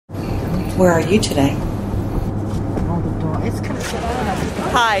Where are you today?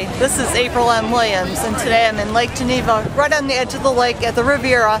 Hi, this is April M. Williams, and today I'm in Lake Geneva, right on the edge of the lake at the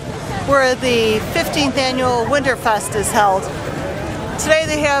Riviera, where the 15th annual Winterfest is held. Today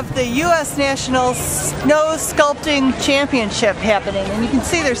they have the U.S. National Snow Sculpting Championship happening, and you can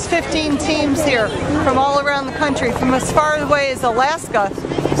see there's 15 teams here from all around the country, from as far away as Alaska,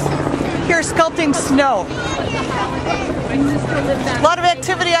 here sculpting snow. A lot of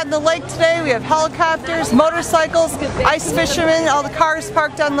activity on the lake today. We have helicopters, motorcycles, ice fishermen, all the cars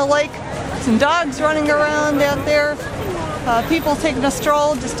parked on the lake, some dogs running around out there, people taking a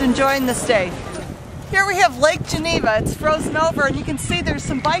stroll, just enjoying this day. Here we have Lake Geneva. It's frozen over, and you can see there's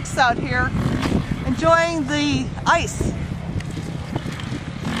some bikes out here enjoying the ice.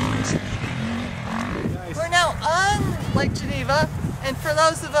 We're now on Lake Geneva, and for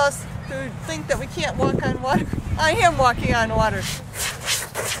those of us who think that we can't walk on water, I am walking on water.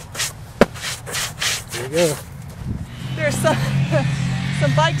 There you go. There's some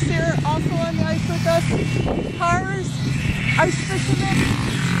bikes here also on the ice with us. Cars, ice fishermen.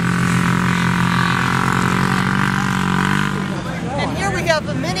 And here we have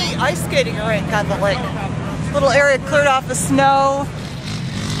a mini ice skating rink on the lake. Little area cleared off of snow.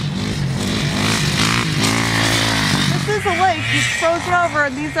 This is a lake. It's frozen over,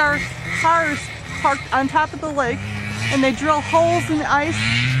 and these are cars parked on top of the lake, and they drill holes in the ice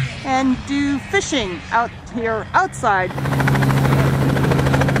and do fishing out here outside.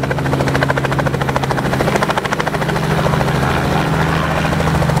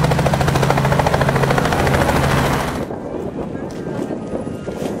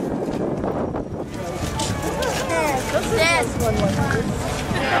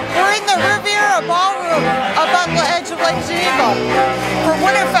 We're in the Riviera Ballroom up on the edge of Lake Geneva for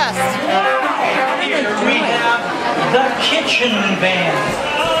Winterfest. We have the kitchen band.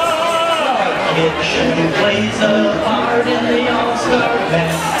 Kitchen plays a part in the all-star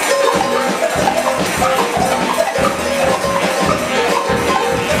band.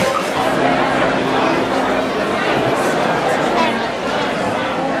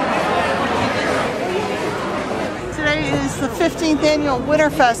 Today is the 15th annual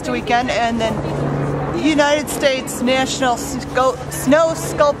Winterfest weekend, and then the United States National Snow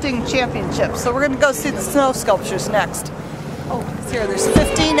Sculpting Championship. So we're going to go see the snow sculptures next. Oh, it's here. There's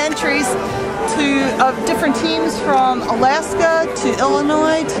 15 entries of different teams from Alaska to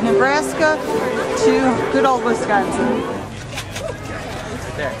Illinois to Nebraska to good old Wisconsin.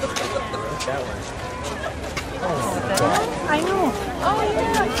 I know. Oh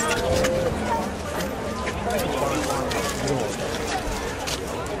yeah.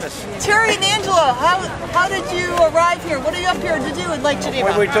 Terry and Angela, how did you arrive here? What are you up here to do in Lake Geneva?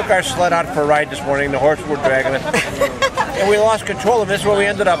 Well, we took our sled out for a ride this morning. The horse were dragging it. And we lost control, and this is where we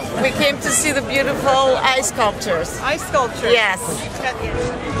ended up. We came to see the beautiful ice sculptures. Ice sculptures? Yes.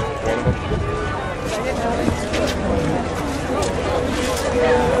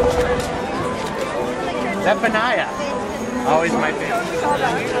 Zephaniah. Always my favorite.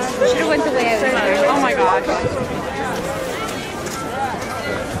 Should have went the way I was. Oh my gosh.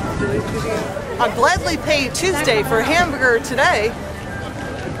 I'll gladly pay Tuesday for a hamburger today.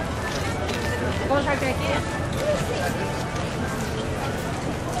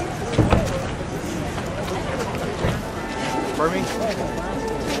 For me?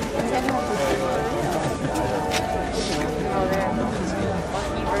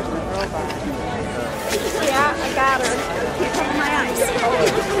 Yeah, I got her. Here comes my ice.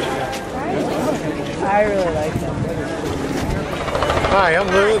 I really like them. Hi, I'm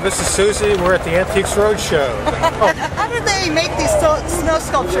Lou. This is Susie. We're at the Antiques Roadshow. How do they make these snow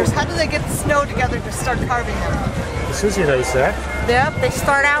sculptures? How do they get the snow together to start carving them? Susie knows that. Yep, they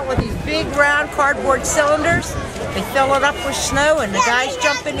start out with these big round cardboard cylinders. They fill it up with snow, and the guys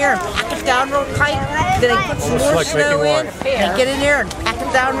jump in there and pack it down real tight. Then they put some more like snow in. making They get in there and pack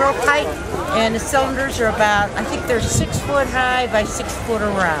it down real tight. And the cylinders are about, I think they're 6 foot high by 6 foot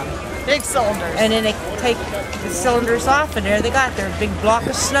around. Big cylinders. And then they take the cylinders off, and there they got their big block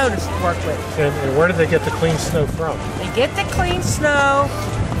of snow to work with. And where do they get the clean snow from? They get the clean snow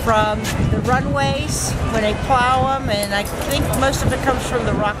from the runways when they plow them, and I think most of it comes from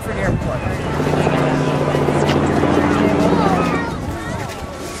the Rockford Airport.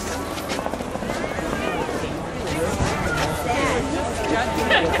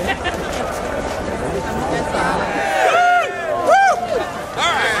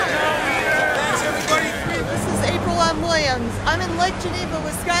 I'm in Lake Geneva,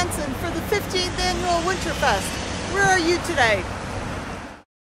 Wisconsin for the 15th annual Winterfest. Where are you today?